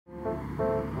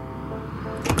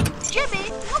Jimmy,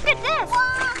 look at this!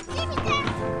 Whoa, Jimmy,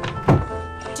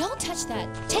 Don't touch that.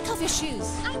 Take off your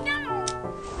shoes. I know.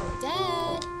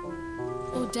 Dad.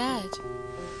 Oh, Dad.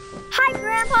 Hi,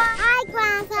 Grandpa. Hi,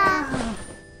 Grandpa.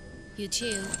 You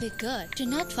two, be good. Do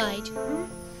not fight.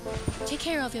 Take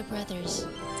care of your brothers.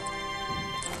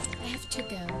 I have to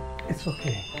go. It's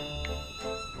okay.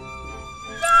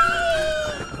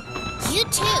 You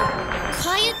too.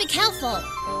 Quiet, be careful.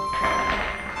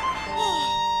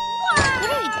 What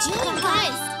are you doing,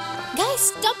 guys? Guys,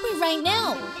 stop it right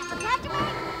now.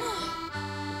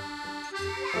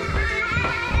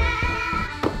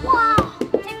 Wow,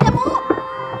 take them up.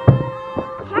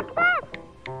 Check that.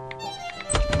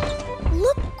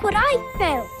 Look what I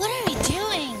found. What are you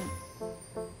doing?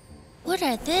 What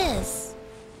are this?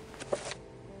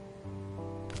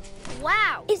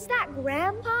 Wow, is that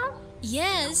Grandpa?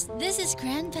 Yes, this is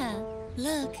Grandpa.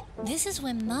 Look, this is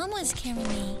when Mom was carrying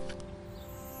me.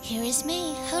 Here is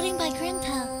me, holding by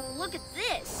Grandpa. Look at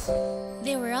this.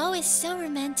 They were always so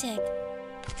romantic.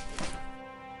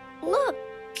 Look,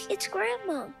 it's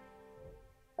Grandma.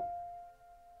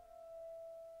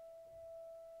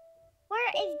 Where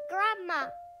is Grandma?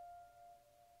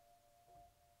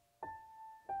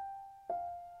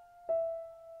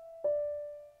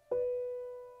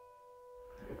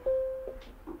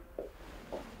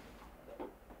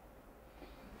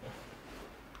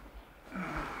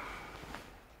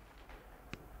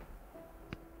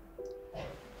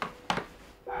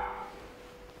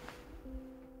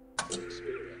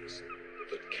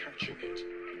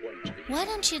 Why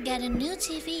don't you get a new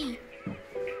TV?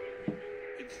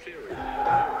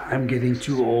 I'm getting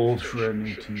too old for a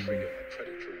new TV.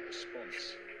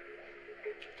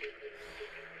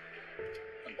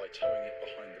 And by towing it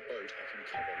behind the boat, I can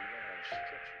cover large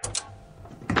stretches.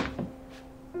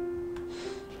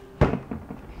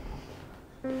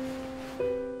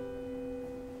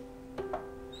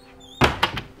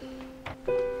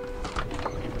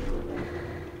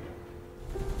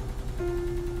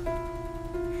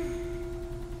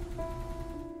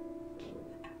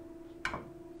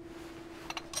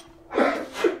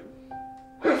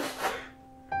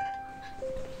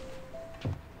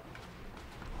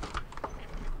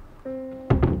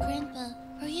 Grandpa,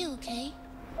 are you okay?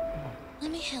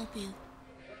 Let me help you.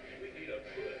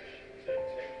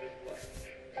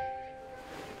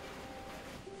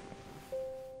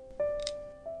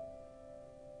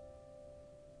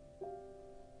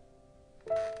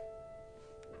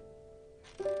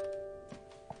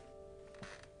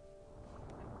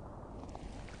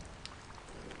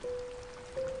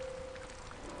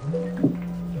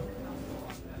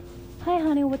 Hi,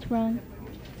 honey, what's wrong?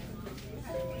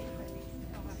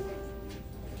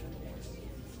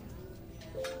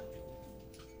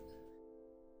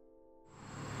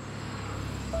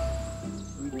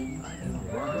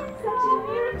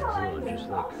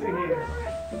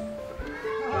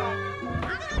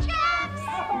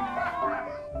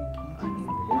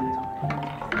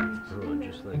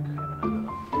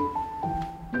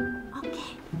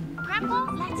 Okay, Grandpa,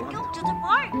 let's go to the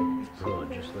park.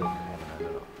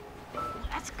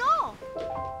 Let's go.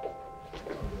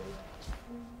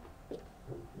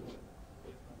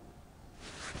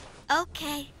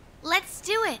 Okay, let's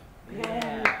do it.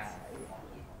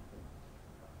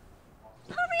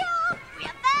 Hurry up! We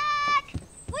are back!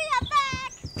 We are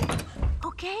back!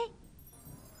 Okay.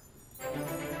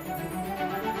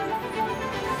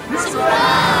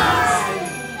 Surprise!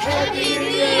 Happy New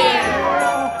Year!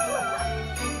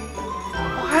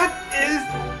 What is...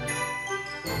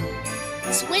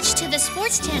 Switch to the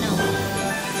sports channel.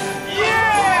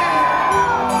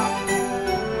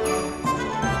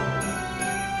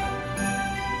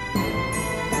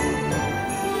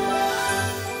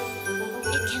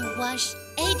 It can wash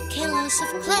 8 kilos of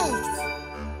clothes.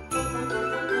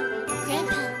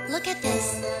 Grandpa, look at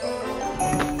this.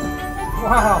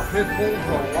 Wow, it holds a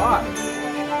lot.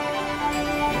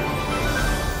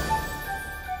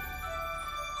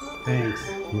 Thanks.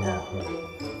 Yeah.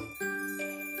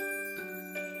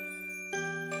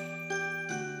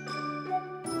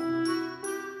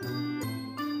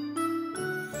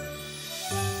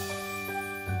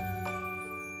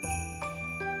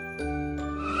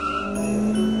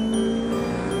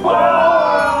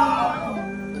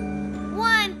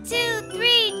 One, two,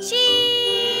 three,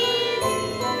 cheese!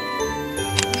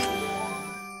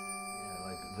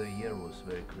 The year was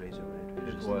very crazy, right?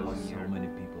 It was so many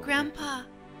people. Grandpa,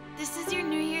 this is your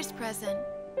New Year's present.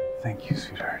 Thank you,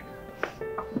 sweetheart.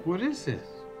 What is this?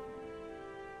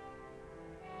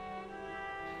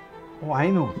 Oh, I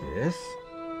know this.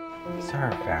 It's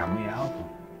our family album.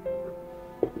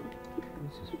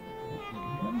 This is...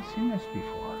 I've never seen this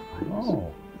before.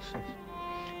 Oh.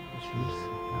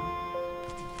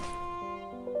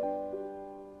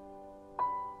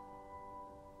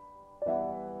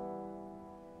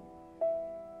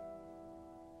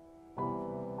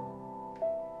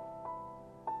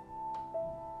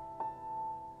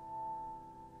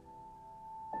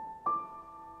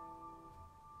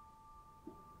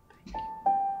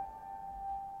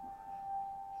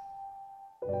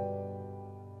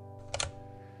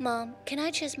 Mom, can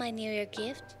I choose my New Year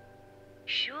gift?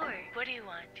 Sure. What do you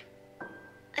want?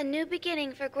 A new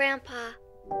beginning for Grandpa.